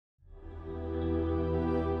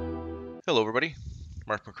Hello everybody,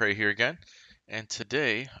 Mark McCrae here again, and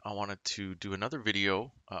today I wanted to do another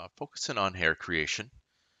video focusing on hair creation.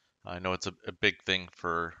 I know it's a big thing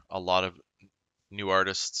for a lot of new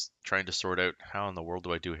artists trying to sort out how in the world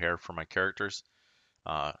do I do hair for my characters.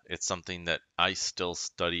 It's something that I still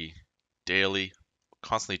study daily,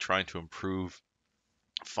 constantly trying to improve,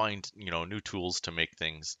 find new tools to make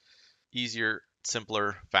things easier,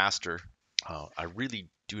 simpler, faster. I really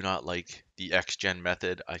do not like the X-Gen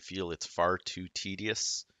method. I feel it's far too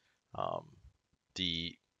tedious. Um,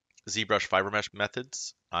 the ZBrush fiber mesh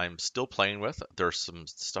methods I'm still playing with. There's some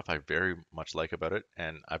stuff I very much like about it,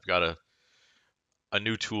 and I've got a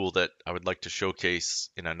new tool that I would like to showcase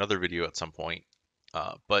in another video at some point.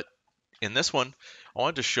 But in this one, I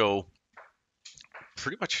wanted to show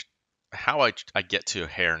pretty much how I get to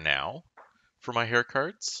hair now for my hair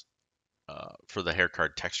cards, for the hair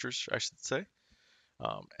card textures, I should say.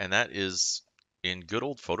 And that is in good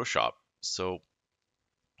old Photoshop. So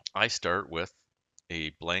I start with a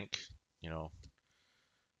blank, you know,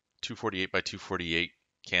 248 by 248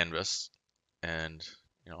 canvas, and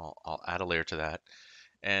I'll add a layer to that,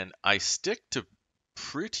 and I stick to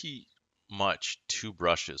pretty much two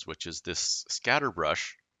brushes, which is this scatter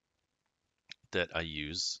brush that I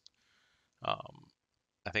use. I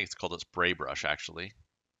think it's called a spray brush actually,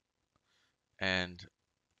 and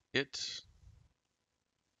it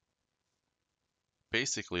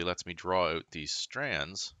basically lets me draw out these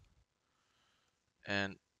strands,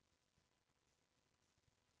 and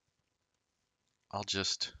I'll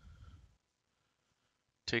just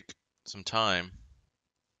take some time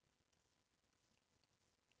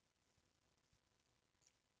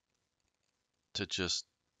to just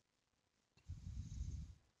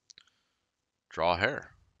draw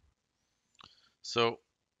hair. So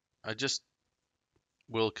I just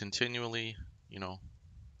will continually,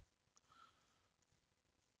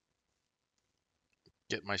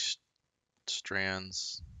 get my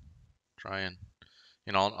strands, try and,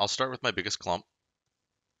 I'll start with my biggest clump.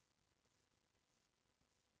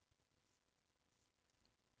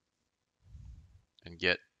 And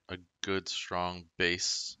get a good strong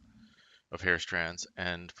base of hair strands,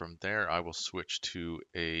 and from there I will switch to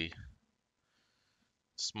a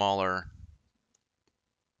smaller,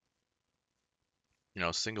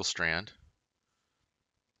 single strand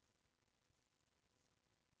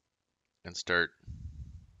and start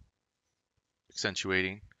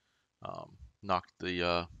accentuating, knock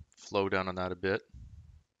the flow down on that a bit,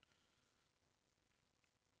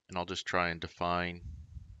 and I'll just try and define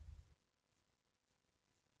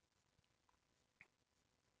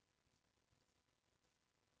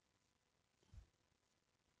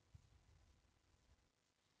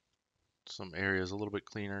some areas a little bit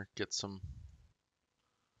cleaner, get some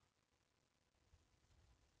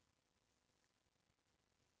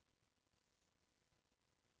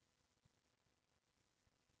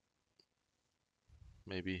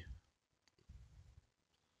maybe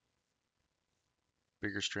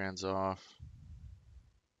bigger strands off,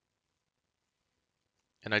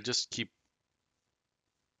 and I just keep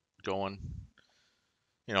going,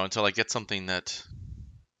 until I get something that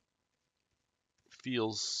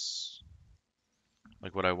feels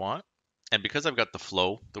like what I want. And because I've got the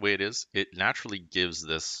flow the way it is, it naturally gives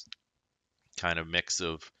this kind of mix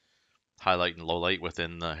of highlight and low light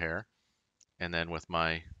within the hair. And then with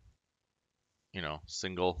my,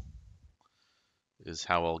 single is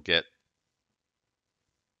how I'll get,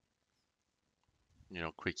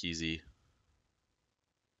 quick, easy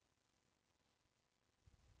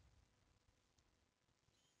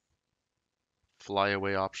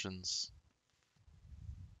flyaway options.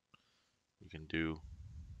 You can do,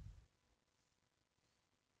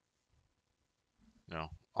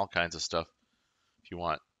 all kinds of stuff. If you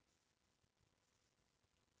want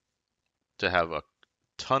to have a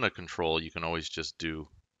ton of control, you can always just do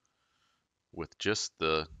with just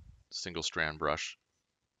the single strand brush,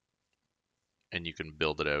 and you can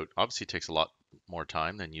build it out. Obviously, it takes a lot more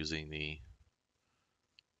time than using the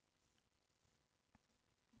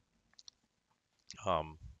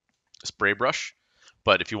spray brush.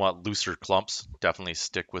 But if you want looser clumps, definitely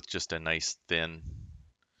stick with just a nice thin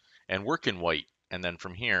and work in white. And then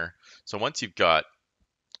from here, so once you've got,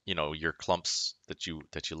 your clumps that you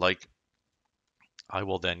like, I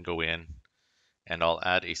will then go in and I'll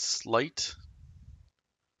add a slight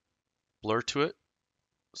blur to it.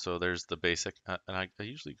 So there's the basic, and I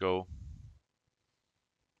usually go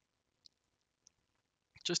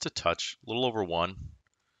just a touch, a little over 1,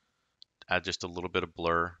 add just a little bit of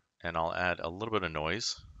blur, and I'll add a little bit of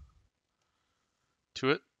noise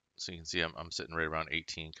to it. So you can see I'm sitting right around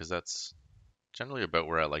 18 because that's generally about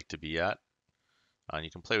where I like to be at. And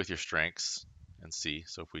you can play with your strengths and see.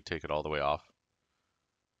 So if we take it all the way off,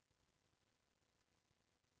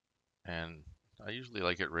 and I usually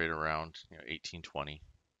like it right around 18, 20,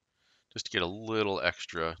 just to get a little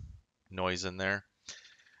extra noise in there.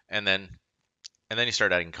 And then you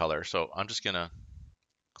start adding color. So I'm just gonna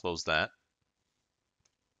close that.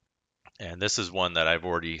 And this is one that I've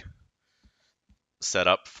already set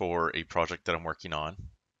up for a project that I'm working on.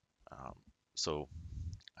 Um, so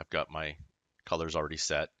I've got my colors already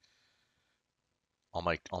set, all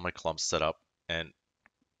my clumps set up, and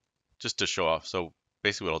just to show off. So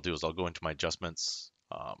basically, what I'll do is I'll go into my adjustments,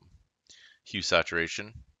 hue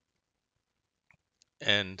saturation,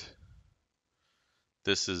 and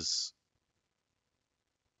this is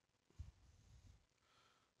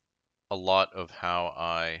a lot of how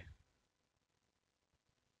I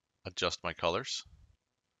adjust my colors.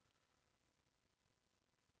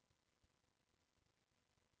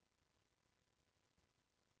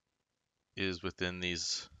 Is within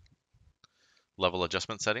these level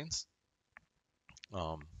adjustment settings.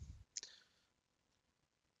 Um,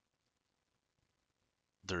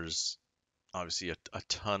 there's obviously a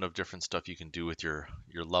ton of different stuff you can do with your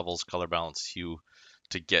levels, color balance, hue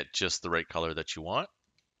to get just the right color that you want.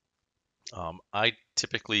 I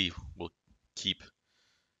typically will keep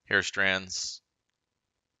hair strands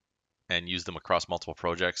and use them across multiple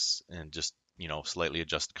projects and just slightly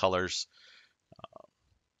adjust colors,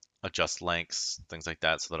 adjust lengths, things like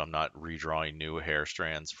that, so that I'm not redrawing new hair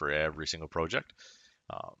strands for every single project.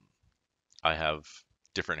 Um, I have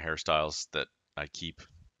different hairstyles that I keep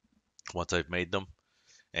once I've made them,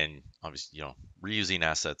 and obviously, reusing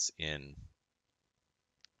assets in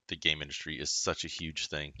the game industry is such a huge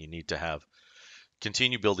thing. You need to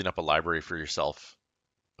continue building up a library for yourself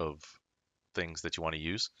of things that you want to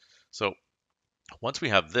use. So once we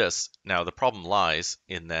have this, now the problem lies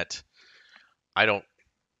in that I don't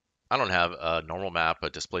I don't have a normal map, a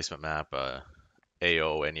displacement map, a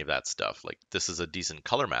AO, any of that stuff. Like this is a decent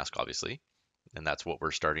color mask, obviously, and that's what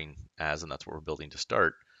we're starting as, and that's what we're building to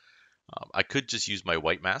start. I could just use my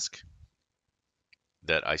white mask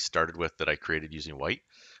that I started with, that I created using white,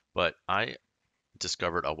 but I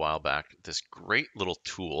discovered a while back this great little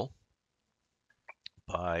tool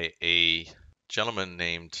by a gentleman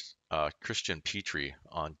named Christian Petry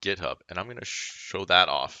on GitHub, and I'm going to show that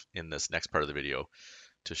off in this next part of the video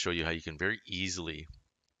to show you how you can very easily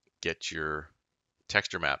get your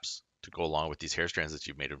texture maps to go along with these hair strands that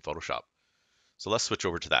you've made in Photoshop. So let's switch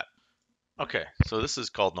over to that. Okay, so this is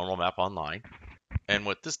called Normal Map Online, and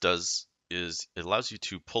what this does is it allows you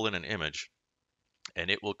to pull in an image, and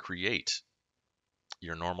it will create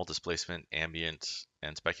your normal, displacement, ambient,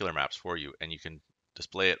 and specular maps for you, and you can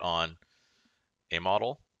display it on a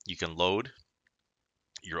model. You can load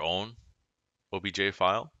your own OBJ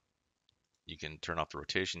file. You can turn off the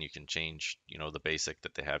rotation. You can change, the basic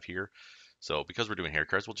that they have here. So because we're doing hair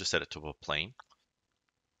cards, we'll just set it to a plane,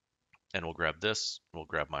 and we'll grab this. We'll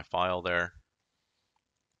grab my file there,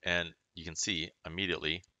 and you can see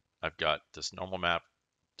immediately I've got this normal map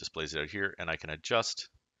displays it out here, and I can adjust,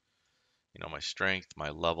 my strength, my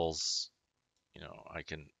levels. I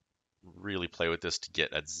can really play with this to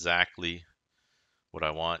get exactly what I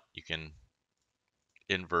want. You can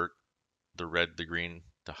invert the red, the green,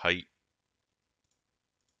 the height,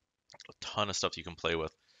 a ton of stuff you can play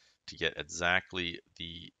with to get exactly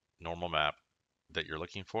the normal map that you're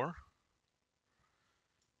looking for.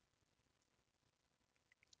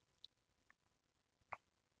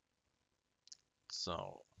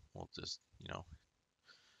 So we'll just,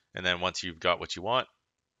 and then once you've got what you want,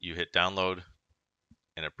 you hit download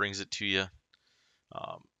and it brings it to you.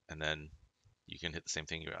 And then you can hit the same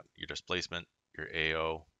thing. You got your displacement, your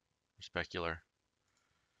AO, your specular,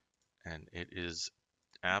 and it is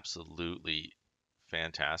absolutely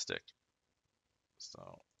fantastic.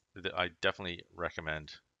 So I definitely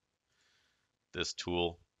recommend this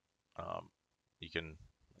tool. You can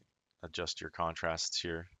adjust your contrasts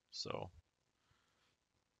here. So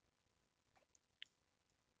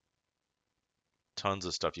tons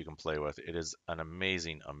of stuff you can play with. It is an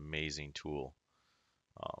amazing, amazing tool.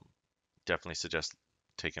 Um, Definitely suggest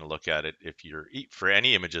taking a look at it if you're for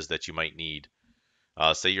any images that you might need.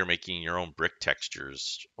 Say you're making your own brick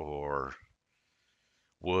textures or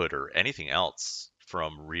wood or anything else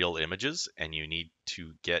from real images, and you need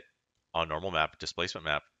to get a normal map, displacement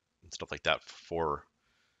map, and stuff like that for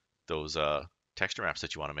those texture maps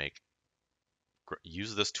that you want to make.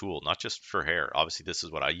 Use this tool, not just for hair. Obviously, this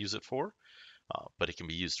is what I use it for, but it can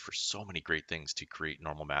be used for so many great things to create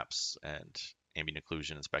normal maps and ambient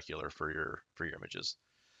occlusion and specular for your images.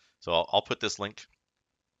 So I'll put this link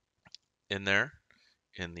in there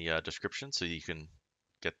in the description so you can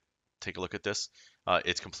take a look at this.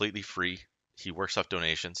 It's completely free. He works off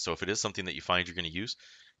donations, so if it is something that you find you're going to use,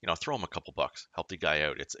 throw him a couple bucks, help the guy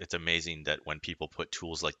out. It's amazing that when people put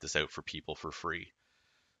tools like this out for people for free.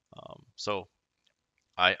 So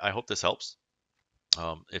I hope this helps.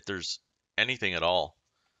 If there's anything at all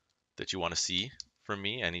that you want to see from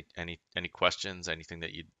me, any questions, anything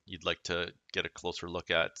that you'd like to get a closer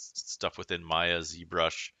look at, stuff within Maya,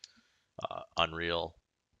 ZBrush, Unreal,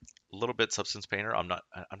 a little bit Substance Painter. I'm not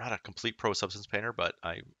a complete pro Substance Painter, but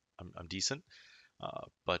I'm decent.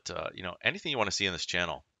 But anything you want to see in this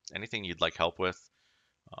channel, anything you'd like help with,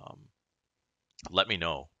 um, let me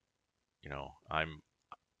know.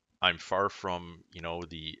 I'm far from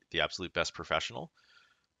the absolute best professional,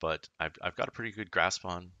 but I've got a pretty good grasp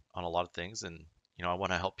on a lot of things, and I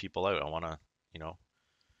want to help people out. I want to, you know,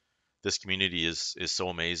 this community is so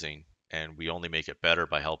amazing, and we only make it better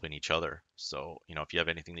by helping each other. So if you have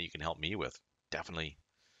anything that you can help me with, definitely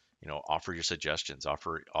offer your suggestions,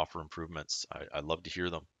 offer improvements. I love to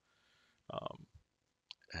hear them. Um,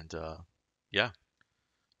 and Yeah,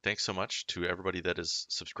 thanks so much to everybody that has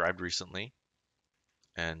subscribed recently,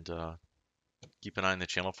 and keep an eye on the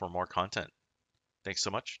channel for more content. Thanks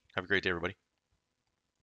so much. Have a great day, everybody.